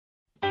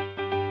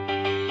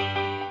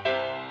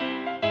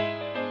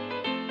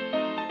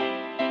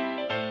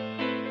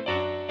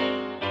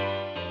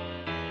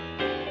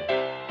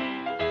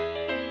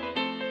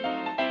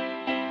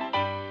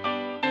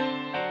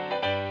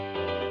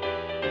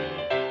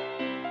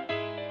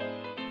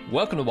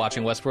Welcome to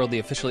Watching Westworld, the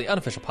officially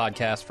unofficial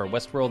podcast for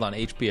Westworld on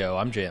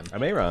HBO. I'm Jim.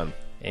 I'm Aaron.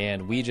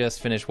 And we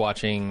just finished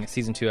watching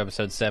Season 2,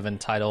 Episode 7,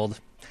 titled,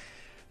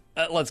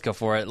 let's go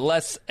for it,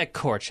 Les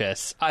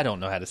Écorches. I don't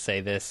know how to say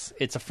this.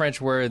 It's a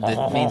French word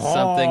that means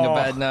something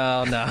about...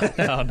 No.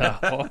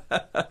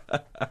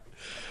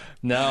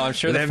 No, I'm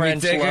sure the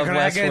French love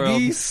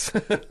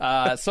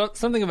Westworld.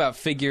 Something about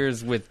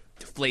figures with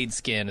flayed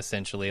skin,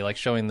 essentially, like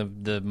showing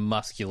the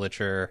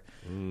musculature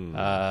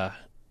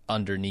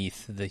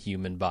underneath the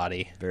human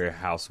body. Very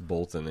House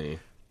Bolton-y.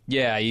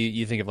 Yeah,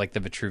 you think of like the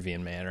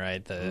Vitruvian Man,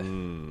 right?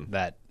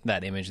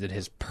 That image that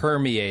has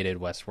permeated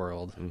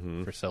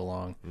Westworld for so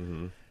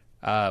long.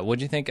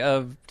 What'd you think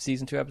of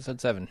Season 2,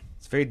 Episode 7?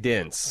 It's very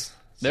dense.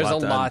 There's a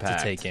lot to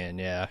take in,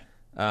 yeah.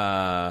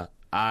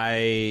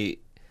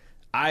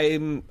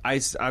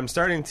 I'm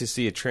starting to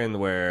see a trend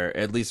where,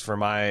 at least for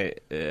my,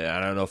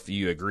 I don't know if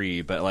you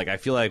agree, but like I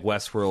feel like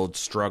Westworld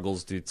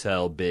struggles to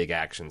tell big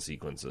action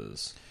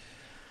sequences.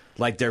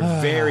 Like they're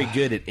very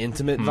good at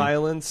intimate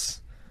violence.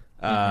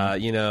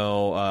 Man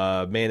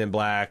in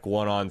Black,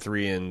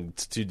 1-on-3, and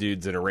two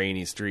dudes in a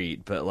rainy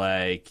street. But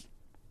like,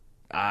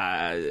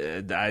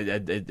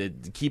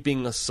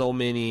 keeping so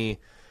many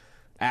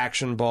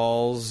action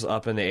balls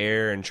up in the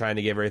air and trying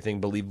to give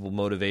everything believable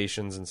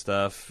motivations and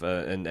stuff,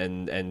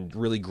 and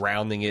really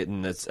grounding it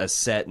in a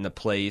set and a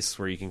place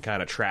where you can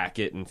kind of track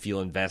it and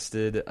feel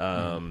invested.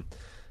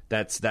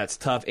 That's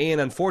tough, and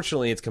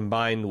unfortunately, it's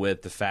combined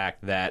with the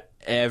fact that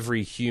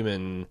every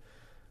human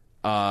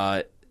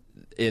on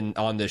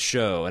this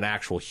show, an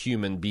actual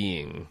human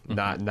being,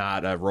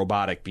 not a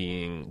robotic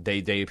being,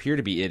 they appear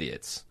to be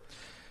idiots.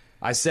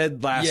 I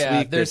said last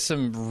week there's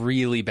some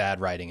really bad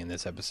writing in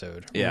this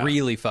episode. Yeah.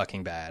 Really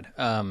fucking bad.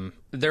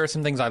 There are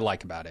some things I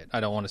like about it.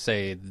 I don't want to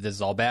say this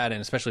is all bad, and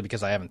especially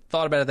because I haven't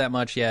thought about it that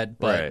much yet,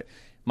 but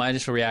my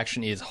initial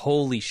reaction is,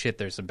 holy shit,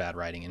 there's some bad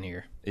writing in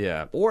here.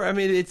 Yeah. Or, I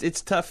mean,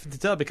 it's tough to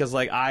tell because,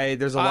 like,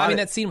 there's a lot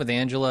that scene with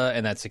Angela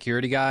and that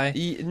security guy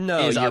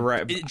you're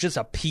right. It's just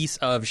a piece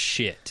of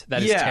shit.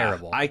 That is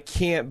terrible. I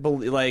can't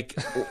believe,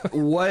 like,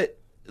 what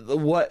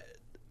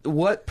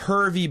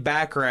pervy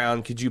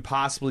background could you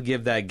possibly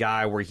give that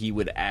guy where he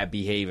would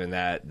behave in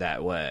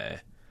that way?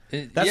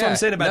 That's what I'm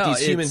saying about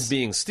these humans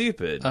being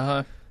stupid.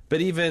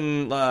 But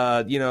even,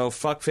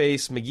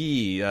 fuckface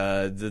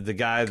McGee, the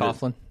guy...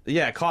 Coughlin?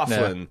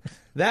 Coughlin. Yeah.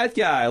 That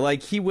guy,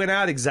 like, he went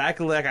out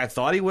exactly like I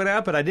thought he went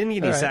out, but I didn't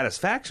get any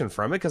satisfaction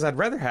from it because I'd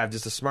rather have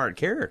just a smart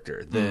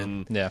character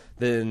than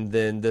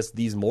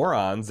these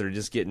morons that are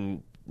just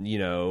getting,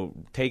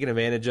 taken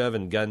advantage of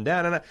and gunned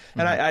down.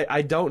 And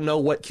I don't know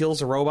what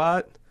kills a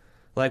robot.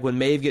 Like, when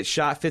Maeve gets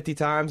shot 50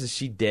 times, is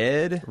she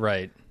dead?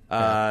 Right.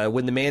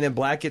 When the Man in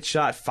Black gets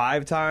shot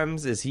 5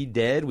 times, is he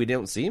dead? We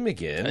don't see him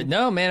again.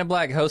 No, Man in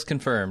Black, host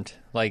confirmed.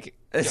 Like,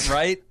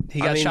 right? He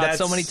got shot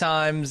so many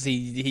times.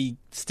 He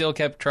still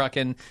kept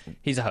trucking.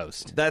 He's a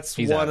host.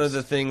 He's one of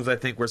the things I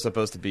think we're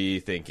supposed to be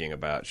thinking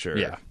about, sure.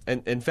 Yeah.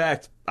 And in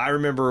fact, I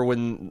remember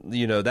when,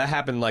 that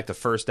happened like the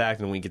first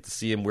act and we get to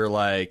see him, we're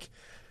like,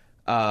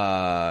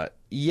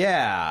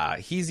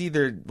 he's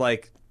either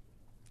like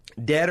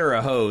dead or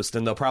a host,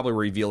 and they'll probably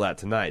reveal that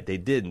tonight. They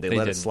didn't. They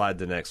let it slide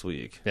the next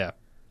week. Yeah.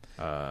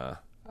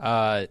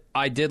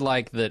 I did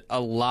like that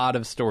a lot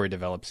of story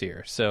develops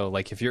here. So,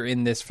 like, if you're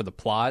in this for the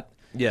plot,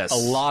 yes, a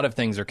lot of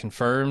things are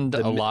confirmed.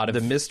 A lot of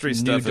the mystery new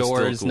stuff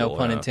doors, is still cool, no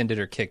pun intended,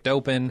 are kicked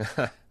open.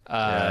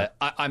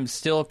 I'm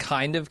still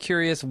kind of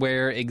curious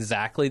where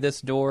exactly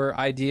this door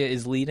idea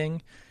is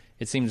leading.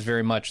 It seems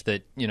very much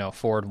that,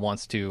 Ford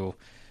wants to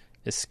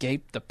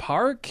escape the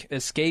park,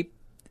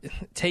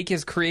 take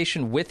his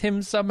creation with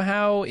him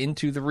somehow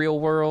into the real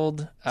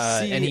world,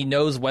 and he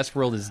knows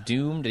Westworld is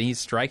doomed, and he's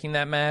striking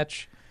that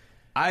match.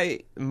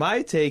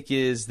 My take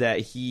is that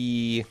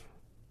he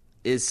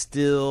is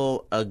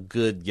still a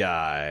good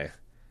guy,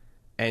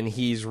 and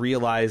he's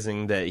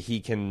realizing that he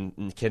can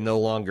no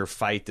longer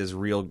fight this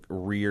real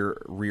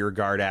rear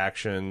guard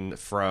action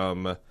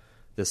from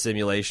the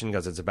simulation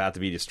because it's about to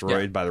be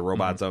destroyed by the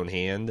robot's own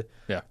hand.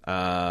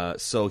 Yeah.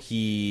 So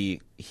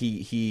he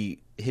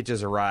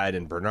hitches a ride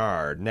in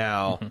Bernard.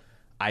 Now,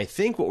 I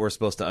think what we're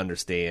supposed to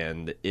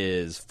understand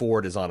is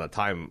Ford is on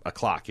a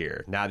clock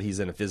here. Now that he's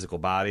in a physical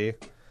body,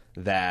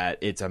 that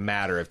it's a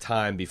matter of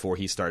time before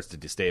he starts to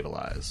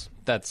destabilize.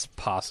 That's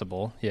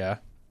possible, yeah.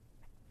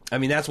 I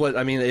mean,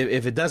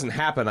 if it doesn't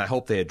happen, I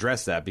hope they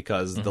address that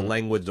because the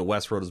language that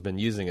Westworld has been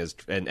using is,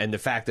 and the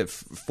fact that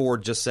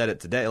Ford just said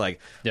it today,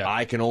 like,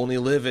 I can only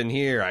live in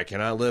here, I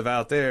cannot live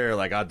out there,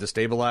 like, I'll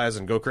destabilize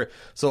and go crazy.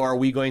 So are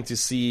we going to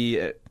see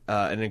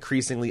an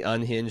increasingly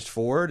unhinged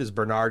Ford? Is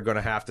Bernard going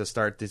to have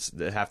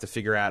to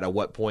figure out at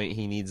what point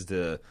he needs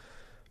to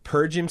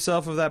purge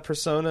himself of that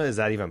persona? Is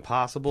that even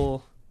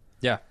possible?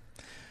 Yeah.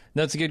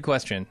 No, it's a good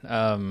question.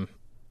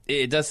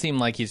 It does seem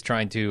like he's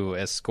trying to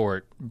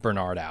escort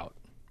Bernard out.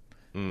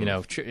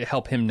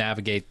 Help him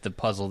navigate the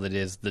puzzle that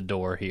is the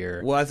door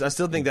here. Well, I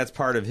still think that's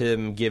part of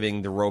him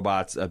giving the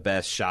robots a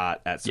best shot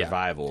at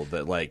survival.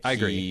 That, like, I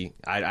agree.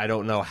 I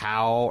don't know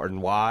how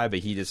and why, but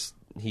he's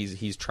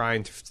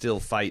trying to still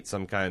fight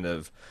some kind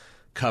of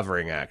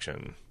covering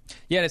action.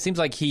 Yeah, and it seems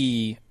like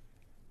he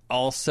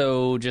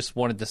also just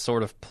wanted to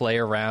sort of play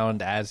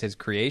around as his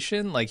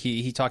creation. Like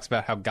he talks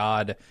about how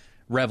God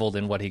reveled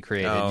in what he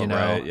created, Oh, you know?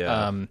 right,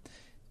 yeah.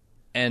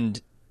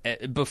 And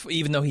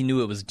even though he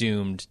knew it was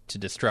doomed to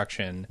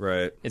destruction,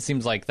 Right. it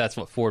seems like that's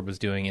what Ford was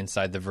doing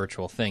inside the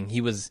virtual thing.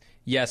 He was,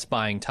 yes,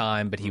 buying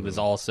time, but he was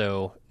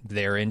also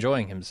there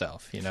enjoying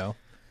himself, you know?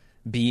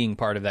 Being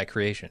part of that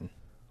creation.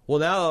 Well,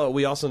 now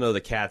we also know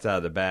the cat's out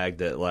of the bag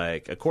that,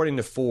 like, according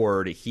to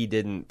Ford, he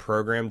didn't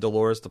program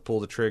Dolores to pull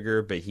the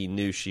trigger, but he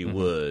knew she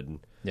would.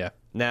 Yeah.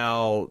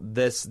 Now,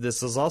 this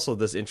is also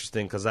this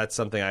interesting because that's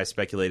something I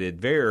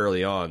speculated very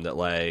early on that,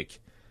 like,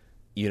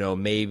 you know,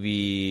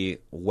 maybe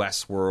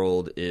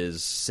Westworld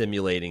is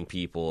simulating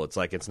people. It's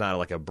like it's not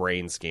like a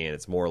brain scan.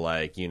 It's more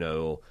like, you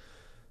know,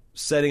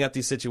 setting up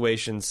these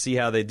situations, see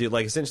how they do,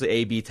 like essentially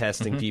A/B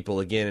testing people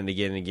again and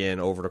again and again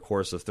over the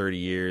course of 30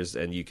 years,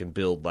 and you can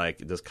build like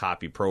this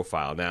copy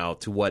profile. Now,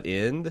 to what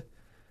end?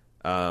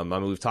 I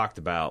mean, we've talked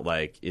about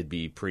like it'd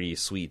be pretty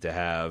sweet to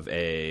have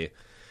a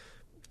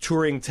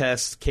Turing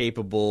test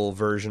capable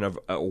version of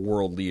a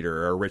world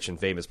leader or a rich and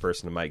famous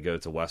person who might go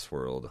to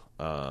Westworld.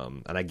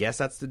 And I guess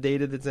that's the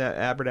data that's at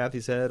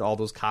Abernathy's head, all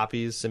those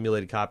copies,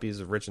 simulated copies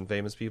of rich and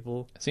famous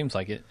people. Seems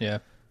like it, yeah.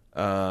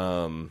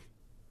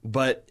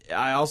 But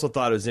I also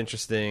thought it was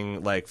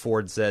interesting, like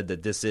Ford said,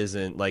 that this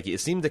isn't, like, it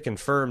seemed to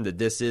confirm that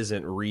this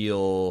isn't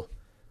real,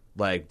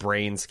 like,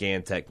 brain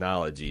scan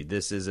technology.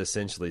 This is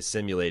essentially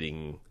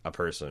simulating a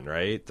person,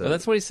 right? Well,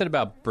 that's what he said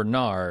about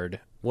Bernard,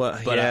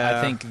 What? but Yeah.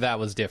 I think that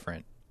was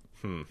different.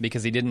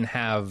 Because he didn't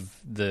have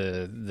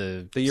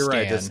the But you're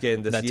right. scan. The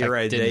scan. That You're tech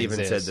right. didn't They even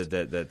exist.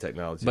 said that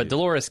technology. But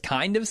Dolores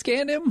kind of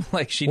scanned him.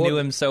 Like she Well, knew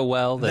him so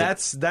well that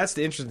that's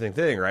the interesting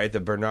thing, right?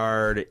 That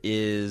Bernard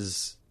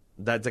is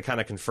that kind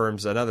of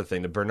confirms another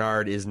thing. That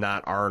Bernard is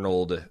not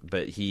Arnold,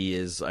 but he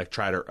is like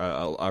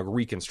a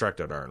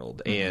reconstructed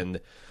Arnold,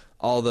 and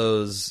all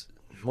those.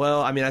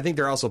 Well, I mean, I think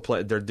they're also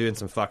they're doing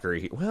some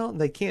fuckery. Well,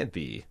 they can't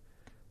be.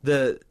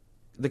 The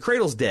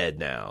Cradle's dead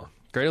now.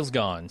 Cradle's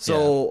gone.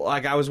 So,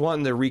 like, I was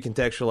wanting to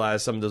recontextualize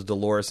some of those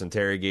Dolores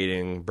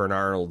interrogating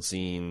Bernard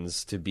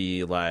scenes to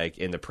be like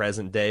in the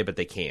present day, but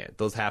they can't.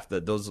 Those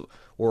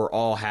were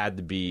all had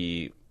to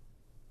be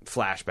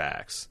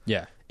flashbacks.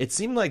 Yeah. It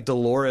seemed like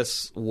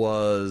Dolores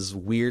was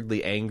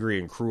weirdly angry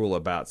and cruel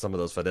about some of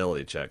those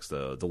fidelity checks,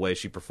 though. The way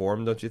she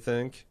performed, don't you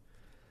think?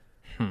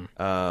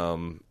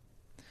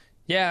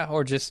 Yeah,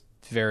 or just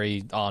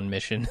very on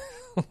mission.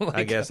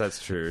 I guess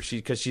that's true.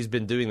 Because she's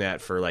been doing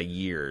that for like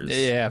years.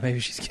 Yeah, maybe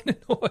she's getting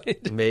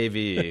annoyed.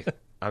 Maybe.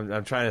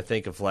 I'm trying to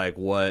think of like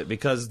what,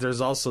 because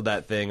there's also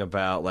that thing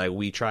about like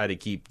we try to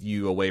keep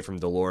you away from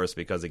Dolores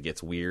because it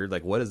gets weird.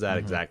 Like, what does that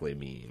exactly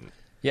mean?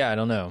 Yeah, I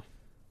don't know.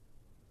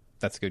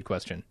 That's a good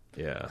question.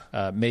 Yeah.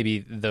 Maybe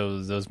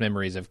those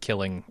memories of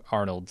killing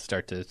Arnold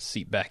start to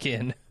seep back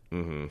in.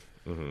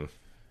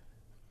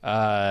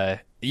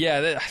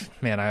 Yeah,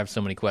 man, I have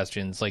so many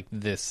questions. Like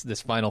this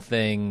final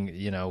thing,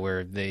 you know,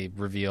 where they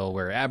reveal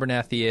where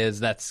Abernathy is.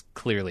 That's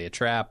clearly a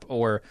trap,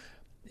 or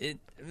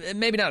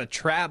maybe not a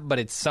trap, but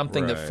it's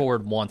something that Right.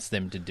 Ford wants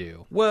them to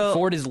do. Well-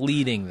 Ford is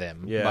leading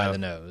them Yeah. by the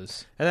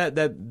nose. And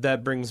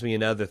that brings me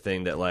another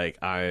thing that like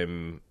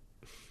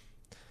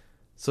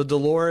So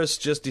Dolores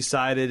just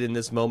decided in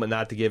this moment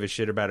not to give a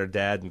shit about her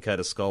dad and cut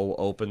his skull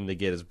open to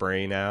get his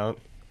brain out.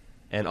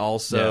 And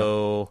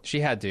also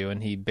She had to,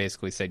 and he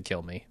basically said,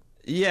 "Kill me."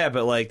 Yeah,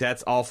 but like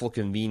that's awful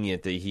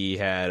convenient that he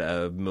had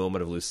a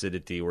moment of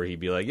lucidity where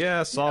he'd be like,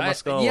 "Yeah, saw my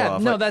skull yeah,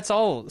 off." no, Like, that's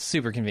all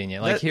super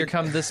convenient. Like, That- here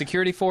come the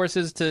security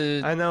forces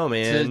to I know,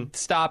 man. to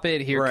stop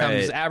it. Here Right.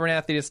 comes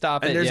Abernathy to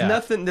stop And it. there's yeah.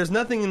 there's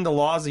nothing in the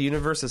laws of the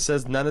universe that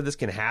says none of this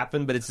can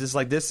happen, but it's just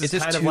like this is It's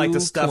just kind of like the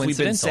too stuff we've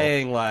been coincidental.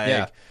 saying, like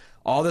Yeah.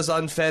 all this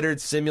unfettered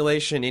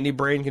simulation, any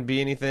brain can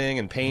be anything,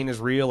 and pain is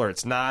real or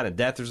it's not, and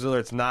death is real or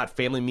it's not,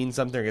 family means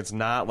something or it's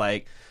not,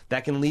 like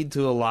that can lead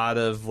to a lot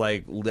of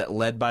like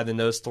led by the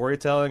nose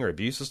storytelling or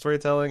abusive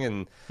storytelling,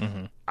 and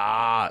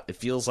it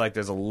feels like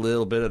there's a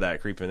little bit of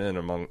that creeping in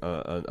among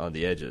on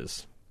the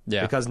edges.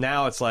 Yeah. Because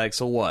now it's like,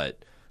 so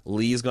what?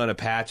 Lee's going to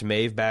patch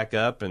Maeve back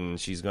up, and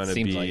she's going to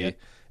Seems be, like it.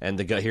 and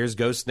here's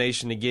Ghost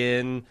Nation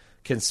again,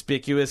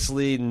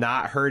 conspicuously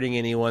not hurting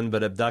anyone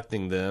but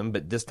abducting them.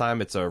 But this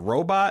time it's a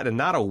robot and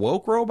not a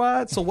woke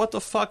robot. So what the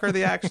fuck are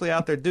they actually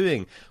out there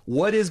doing?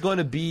 What is going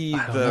to be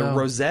the know.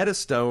 Rosetta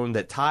Stone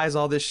that ties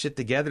all this shit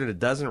together that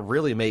doesn't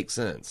really make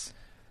sense?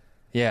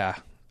 Yeah.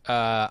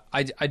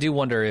 I do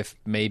wonder if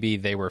maybe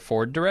they were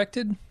Ford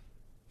directed.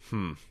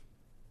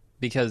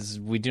 Because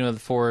we do know that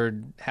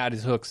Ford had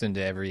his hooks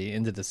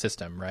into the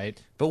system,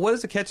 right? But what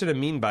does Akecheta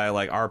mean by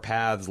like our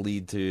paths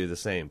lead to the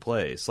same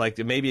place? Like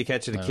maybe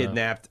Akecheta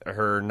kidnapped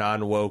her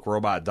non-woke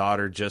robot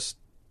daughter just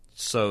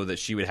so that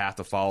she would have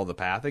to follow the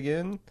path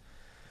again?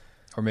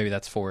 Or maybe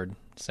that's Ford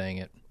saying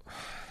it.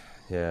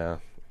 Yeah.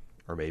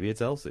 Or maybe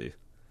it's Elsie.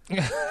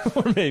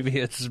 Or maybe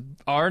it's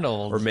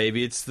Arnold. Or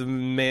maybe it's the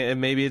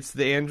man, maybe it's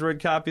the android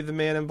copy of the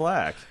Man in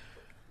Black.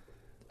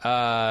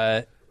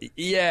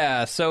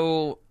 Yeah,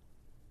 so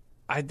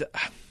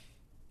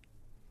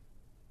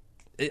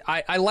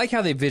I like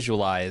how they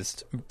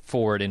visualized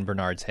Ford in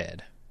Bernard's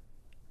head.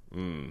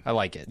 I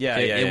like it.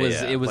 It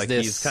was like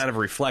this. He's kind of a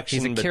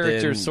reflection. He's a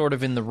character sort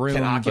of in the room,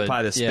 can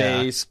occupy the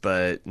space, yeah.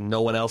 but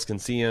no one else can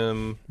see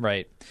him.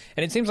 Right,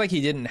 and it seems like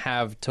he didn't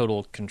have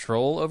total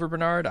control over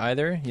Bernard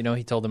either. You know,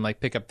 he told him like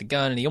pick up the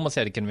gun, and he almost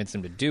had to convince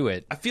him to do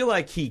it. I feel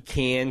like he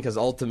can because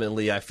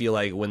ultimately, I feel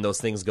like when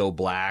those things go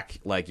black,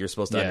 like you're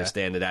supposed to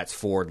understand that that's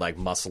Ford like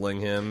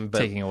muscling him, but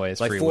taking away his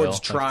like free Ford's will.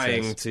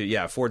 trying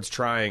to, Ford's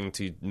trying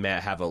to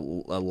have a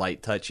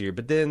light touch here,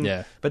 but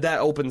then, but that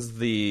opens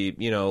the,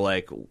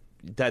 like.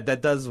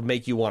 That does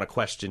make you want to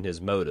question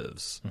his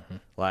motives. Mm-hmm.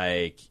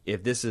 Like,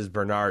 if this is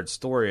Bernard's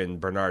story and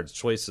Bernard's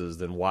choices,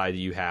 then why do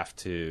you have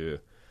to,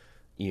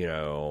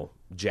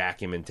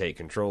 jack him and take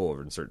control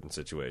over in certain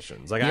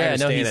situations? Like, I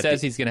understand he says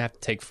he's going to have to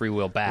take free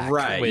will back.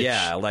 Right, which...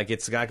 like,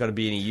 it's not going to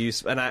be any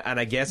use. And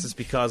I guess it's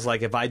because,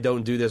 like, if I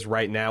don't do this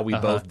right now, we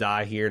both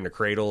die here in the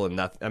cradle and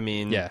nothing. I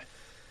mean... Yeah.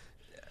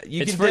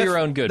 It's for your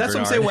own good, That's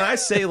Bernard. what I'm saying. When I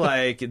say,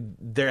 like,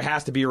 there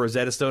has to be a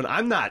Rosetta Stone,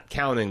 I'm not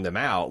counting them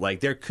out. Like,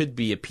 there could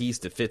be a piece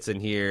that fits in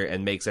here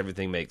and makes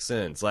everything make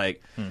sense.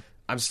 Like,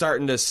 I'm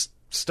starting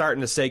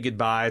to say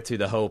goodbye to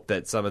the hope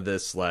that some of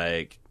this,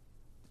 like,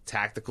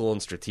 tactical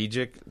and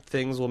strategic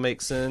things will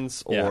make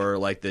sense, or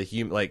like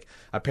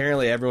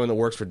apparently everyone that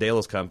works for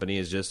Delos Company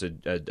is just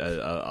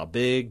a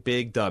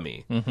big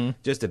dummy,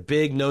 just a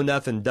big know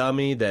nothing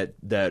dummy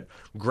that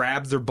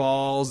grabs their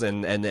balls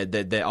and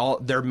they all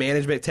their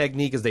management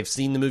technique is they've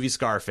seen the movie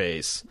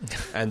Scarface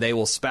and they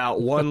will spout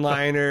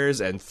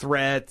one-liners and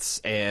threats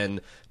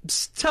and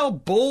tell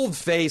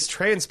bold-faced,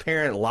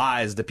 transparent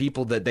lies to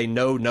people that they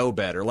know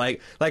better.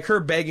 Like her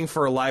begging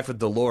for her life with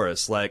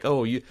Dolores. Like,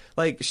 oh, you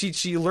like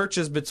she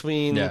lurches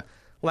between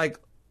like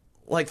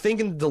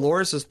thinking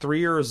Dolores is 3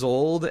 years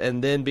old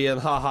and then being,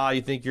 haha,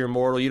 you think you're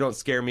immortal, you don't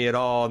scare me at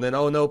all, and then,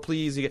 oh no,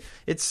 please,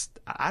 it's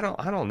I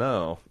don't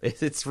know.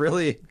 It's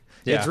really.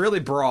 Yeah. It's really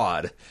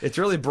broad. It's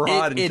really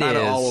broad and kind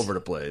of all over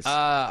the place.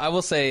 I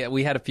will say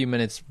we had a few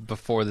minutes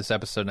before this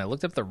episode, and I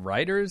looked up the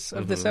writers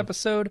of this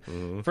episode.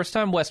 First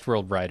time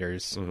Westworld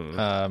writers,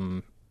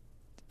 and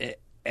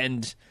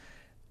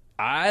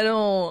I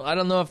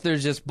don't know if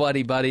there's just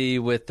buddy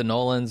with the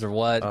Nolans or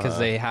what, because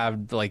they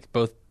have like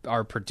both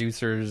are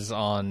producers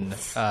on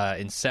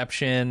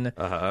Inception,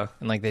 and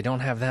like they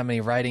don't have that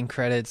many writing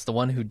credits. The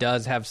one who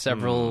does have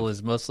several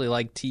is mostly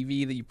like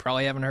TV that you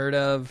probably haven't heard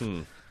of.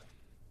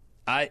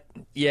 I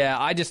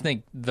just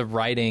think the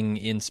writing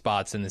in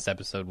spots in this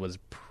episode was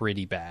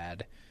pretty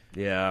bad.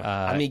 Yeah,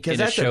 I mean, because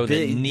that's a show a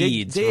big, that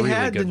needs they really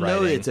had good to know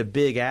writing. that it's a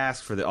big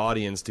ask for the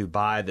audience to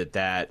buy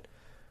that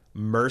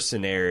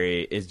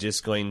mercenary is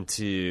just going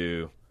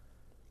to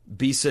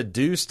be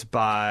seduced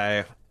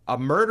by a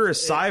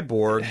murderous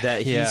cyborg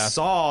that he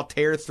saw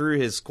tear through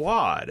his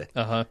squad.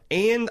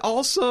 And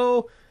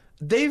also,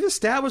 they've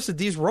established that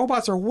these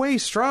robots are way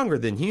stronger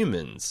than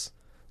humans.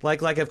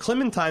 Like if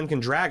Clementine can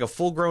drag a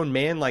full-grown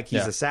man like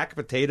he's a sack of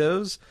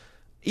potatoes,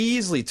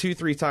 easily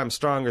 2-3 times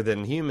stronger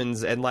than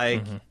humans, and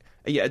like,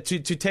 to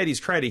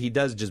Teddy's credit, he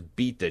does just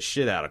beat the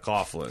shit out of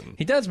Coughlin.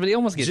 He does, but he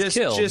almost gets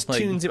killed. Just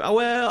tunes him.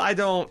 Well, I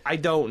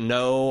don't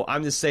know.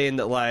 I'm just saying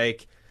that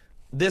like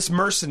this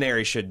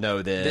mercenary should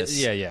know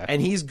this.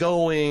 And he's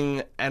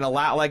going and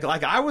allow like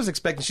I was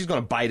expecting she's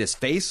going to bite his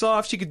face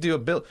off. She could do a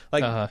bit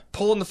like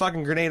pulling the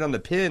fucking grenade on the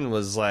pin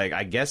was like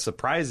I guess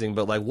surprising,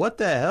 but like what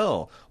the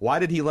hell? Why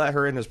did he let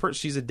her in his purse?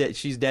 She's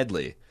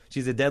deadly.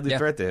 She's a deadly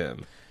threat to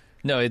him.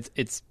 No,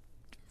 it's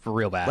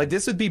real bad. Like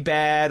this would be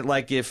bad.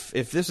 Like if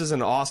this is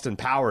an Austin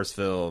Powers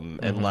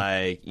film and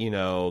like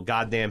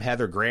goddamn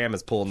Heather Graham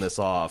is pulling this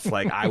off,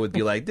 like I would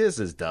be like this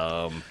is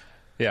dumb.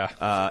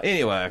 Yeah.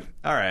 Anyway,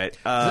 all right.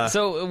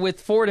 So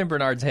with Ford in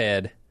Bernard's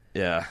head,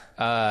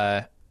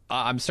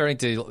 I'm starting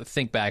to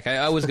think back. I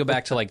always go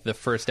back to like the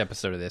first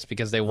episode of this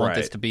because they want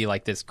this to be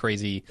like this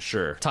crazy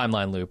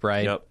timeline loop,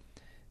 right? Yep.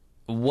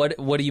 What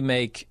do you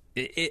make?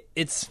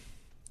 It's.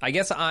 I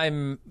guess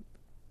I'm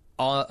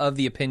of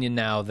the opinion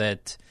now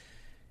that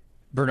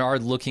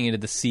Bernard looking into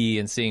the sea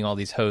and seeing all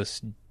these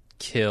hosts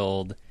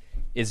killed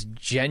is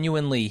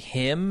genuinely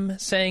him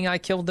saying I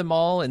killed them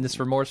all in this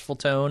remorseful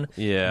tone.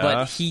 Yeah.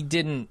 But he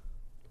didn't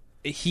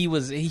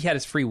he had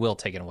his free will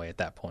taken away at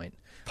that point.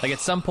 Like at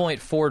some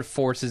point Ford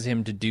forces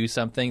him to do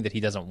something that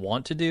he doesn't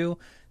want to do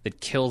that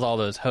kills all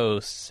those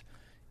hosts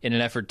in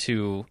an effort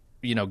to,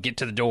 get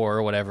to the door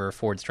or whatever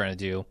Ford's trying to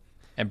do.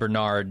 And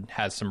Bernard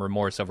has some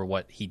remorse over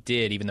what he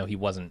did even though he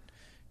wasn't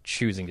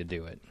choosing to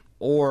do it.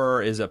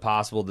 Or is it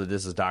possible that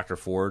this is Dr.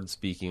 Ford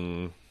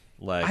speaking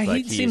like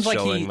he is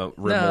showing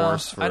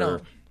remorse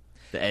for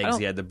the eggs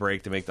he had to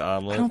break to make the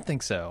omelet? I don't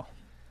think so.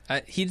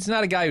 He's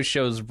not a guy who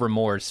shows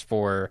remorse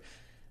for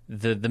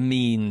the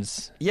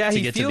means to get to the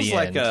end. Yeah, he feels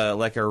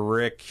like a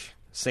Rick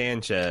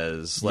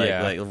Sanchez,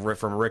 like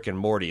from Rick and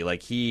Morty.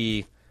 Like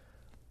he's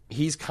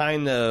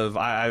kind of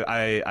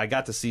I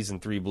got to season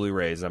 3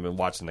 Blu-rays and I've been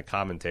watching the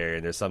commentary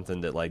and there's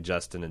something that like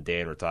Justin and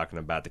Dan were talking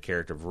about the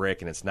character of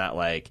Rick, and it's not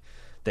like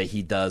that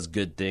he does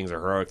good things or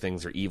heroic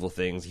things or evil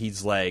things.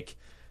 He's like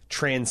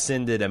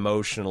transcended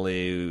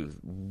emotionally,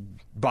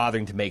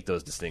 bothering to make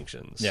those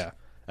distinctions. Yeah.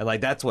 And like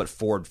that's what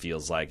Ford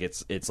feels like.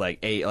 It's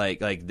like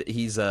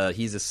he's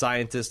a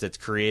scientist that's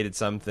created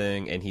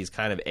something, and he's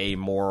kind of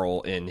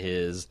amoral in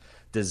his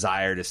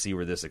desire to see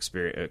where this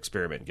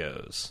experiment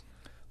goes.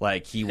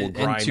 Like he will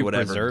grind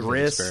whatever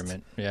grist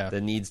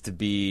that needs to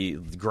be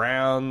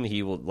ground.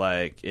 He will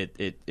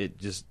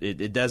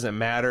it doesn't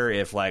matter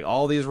if like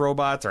all these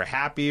robots are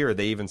happy or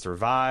they even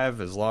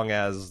survive as long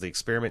as the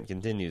experiment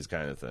continues,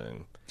 kind of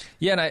thing.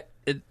 Yeah,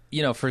 and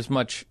for as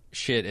much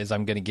shit as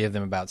I'm going to give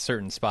them about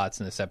certain spots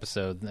in this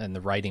episode and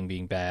the writing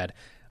being bad,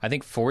 I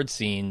think Ford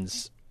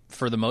scenes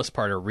for the most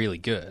part are really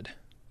good.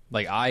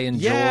 Like I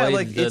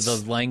enjoy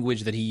the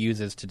language that he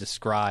uses to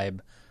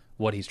describe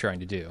what he's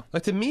trying to do.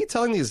 Like to me,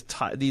 telling these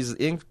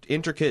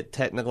intricate,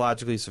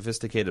 technologically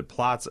sophisticated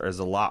plots is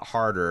a lot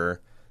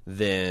harder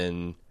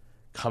than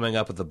coming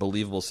up with a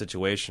believable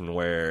situation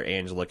where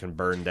Angela can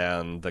burn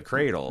down the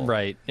cradle.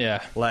 Right.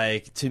 Yeah.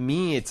 Like to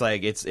me, it's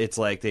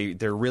like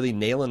they're really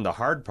nailing the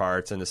hard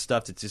parts, and the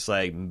stuff that's just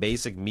like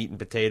basic meat and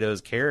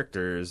potatoes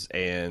characters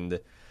and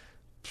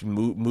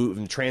move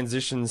and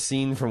transition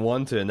scene from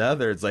one to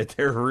another. It's like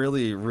they're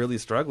really, really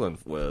struggling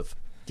with.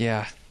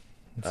 Yeah.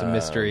 It's a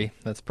mystery.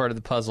 That's part of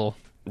the puzzle.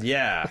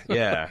 Yeah.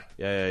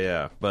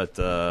 But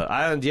do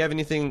you have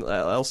anything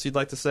else you'd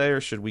like to say, or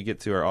should we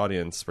get to our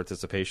audience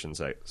participation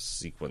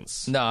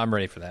sequence? No, I'm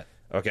ready for that.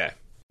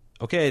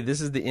 Okay, this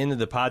is the end of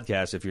the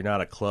podcast. If you're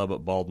not a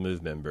Club Bald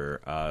Move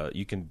member,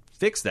 you can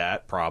fix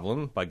that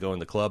problem by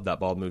going to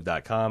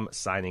club.baldmove.com,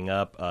 signing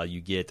up.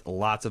 You get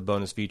lots of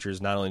bonus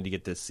features. Not only do you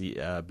get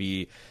to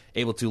be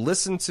able to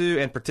listen to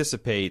and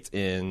participate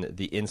in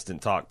the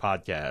Instant Talk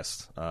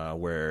podcast,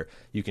 where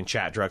you can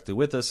chat directly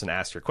with us and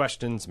ask your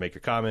questions, make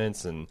your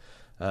comments, and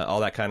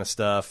all that kind of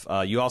stuff.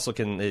 You also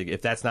can,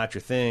 if that's not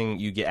your thing,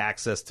 you get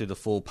access to the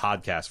full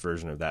podcast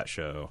version of that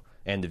show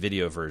and the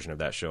video version of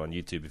that show on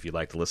YouTube if you'd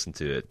like to listen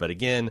to it. But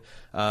again,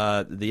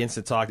 the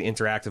Instant Talk, the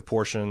interactive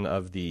portion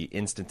of the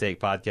Instant Take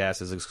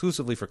podcast is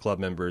exclusively for club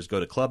members. Go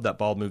to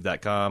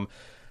club.baldmove.com.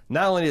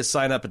 Not only to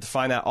sign up, but to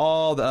find out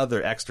all the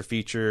other extra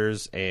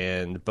features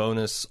and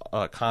bonus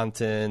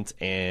content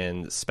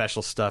and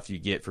special stuff you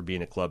get for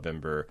being a club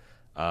member.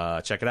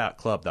 Check it out,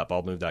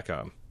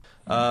 club.baldmove.com.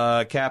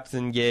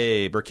 Captain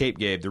Gabe, or Cape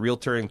Gabe, the real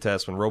Turing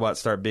test when robots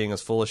start being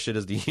as full of shit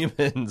as the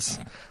humans.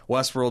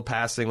 Westworld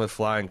passing with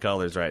flying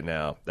colors right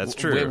now. That's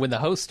true. When the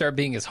hosts start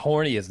being as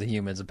horny as the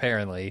humans,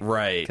 apparently.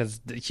 Right. Because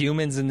the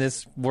humans in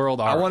this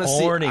world are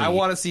horny. I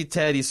want to see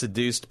Teddy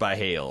seduced by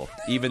Hale,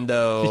 even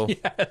though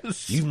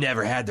yes. You've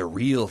never had the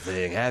real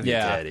thing, have you,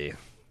 Teddy?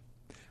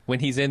 When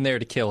he's in there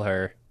to kill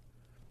her,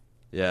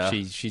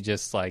 she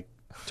just like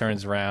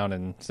turns around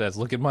and says,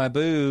 "Look at my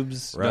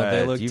boobs. Right. Don't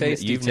they look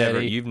tasty,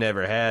 Teddy?" You've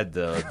never had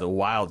the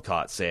wild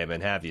caught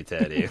salmon, have you,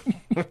 Teddy?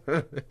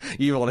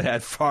 You've only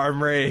had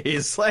farm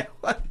raised. Like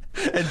what?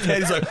 And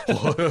Teddy's like,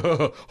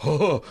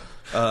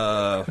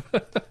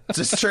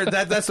 just sure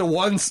that's the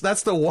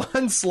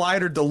one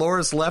slider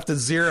Dolores left at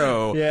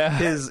zero. Yeah.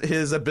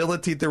 His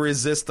ability to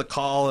resist the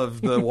call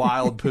of the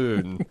wild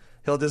poon.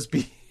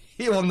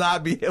 He will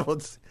not be able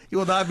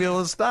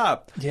to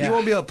stop. Yeah. He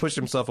won't be able to push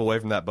himself away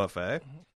from that buffet.